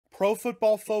Pro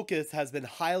Football Focus has been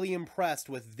highly impressed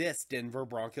with this Denver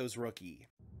Broncos rookie.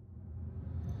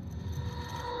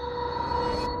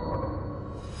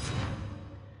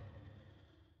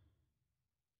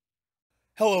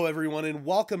 Hello everyone and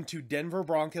welcome to Denver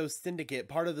Broncos Syndicate,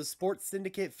 part of the Sports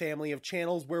Syndicate family of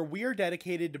channels where we are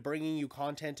dedicated to bringing you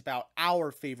content about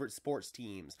our favorite sports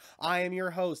teams. I am your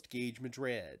host, Gage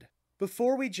Madrid.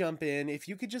 Before we jump in, if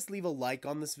you could just leave a like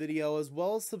on this video as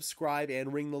well as subscribe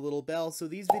and ring the little bell so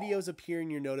these videos appear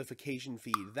in your notification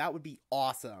feed, that would be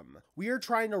awesome. We are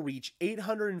trying to reach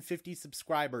 850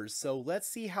 subscribers, so let's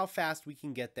see how fast we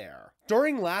can get there.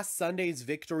 During last Sunday's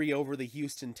victory over the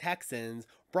Houston Texans,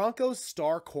 Broncos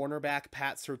star cornerback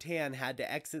Pat Surtain had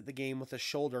to exit the game with a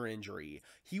shoulder injury.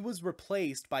 He was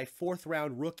replaced by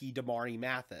 4th-round rookie Damari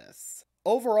Mathis.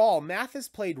 Overall, Mathis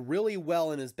played really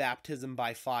well in his baptism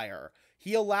by fire.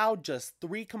 He allowed just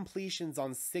 3 completions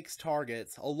on 6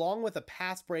 targets, along with a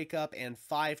pass breakup and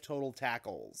 5 total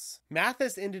tackles.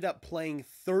 Mathis ended up playing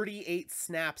 38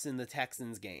 snaps in the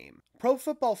Texans game. Pro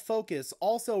Football Focus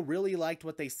also really liked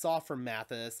what they saw from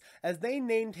Mathis, as they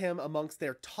named him amongst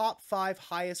their top 5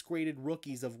 highest graded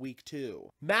rookies of week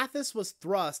 2. Mathis was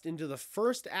thrust into the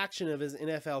first action of his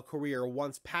NFL career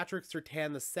once Patrick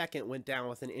Surtain II went down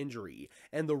with an injury,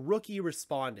 and the rookie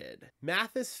responded.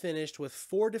 Mathis finished with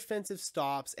 4 defensive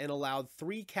stops and allowed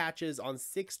 3 catches on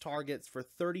 6 targets for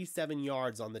 37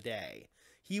 yards on the day.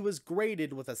 He was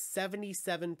graded with a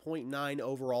 77.9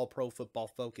 overall Pro Football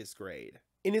Focus grade.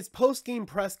 In his post-game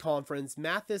press conference,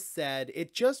 Mathis said,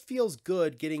 "It just feels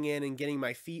good getting in and getting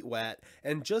my feet wet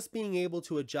and just being able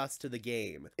to adjust to the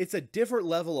game. It's a different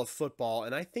level of football,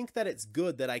 and I think that it's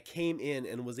good that I came in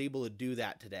and was able to do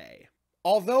that today."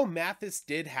 Although Mathis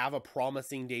did have a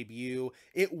promising debut,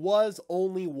 it was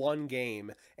only 1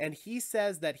 game, and he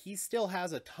says that he still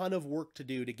has a ton of work to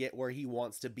do to get where he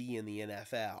wants to be in the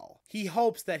NFL. He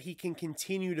hopes that he can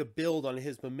continue to build on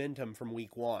his momentum from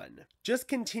week 1. "Just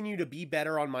continue to be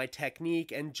better on my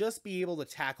technique and just be able to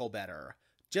tackle better.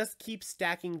 Just keep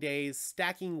stacking days,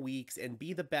 stacking weeks, and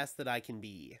be the best that I can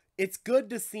be." It's good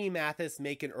to see Mathis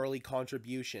make an early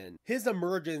contribution. His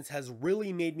emergence has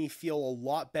really made me feel a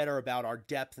lot better about our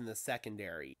depth in the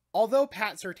secondary. Although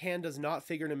Pat Surtain does not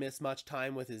figure to miss much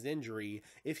time with his injury,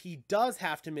 if he does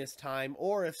have to miss time,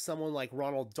 or if someone like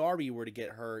Ronald Darby were to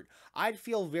get hurt, I'd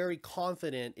feel very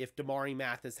confident if Damari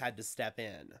Mathis had to step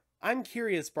in. I'm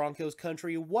curious, Broncos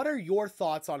country, what are your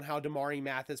thoughts on how Damari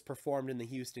Mathis performed in the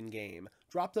Houston game?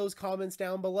 Drop those comments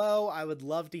down below. I would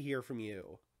love to hear from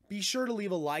you. Be sure to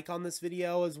leave a like on this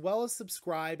video as well as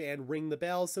subscribe and ring the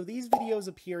bell so these videos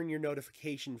appear in your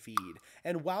notification feed.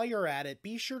 And while you're at it,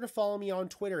 be sure to follow me on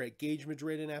Twitter at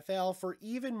GageMadridNFL for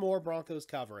even more Broncos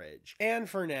coverage. And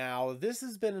for now, this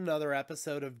has been another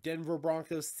episode of Denver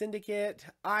Broncos Syndicate.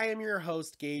 I am your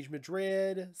host, Gage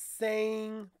Madrid,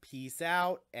 saying peace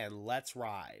out and let's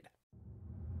ride.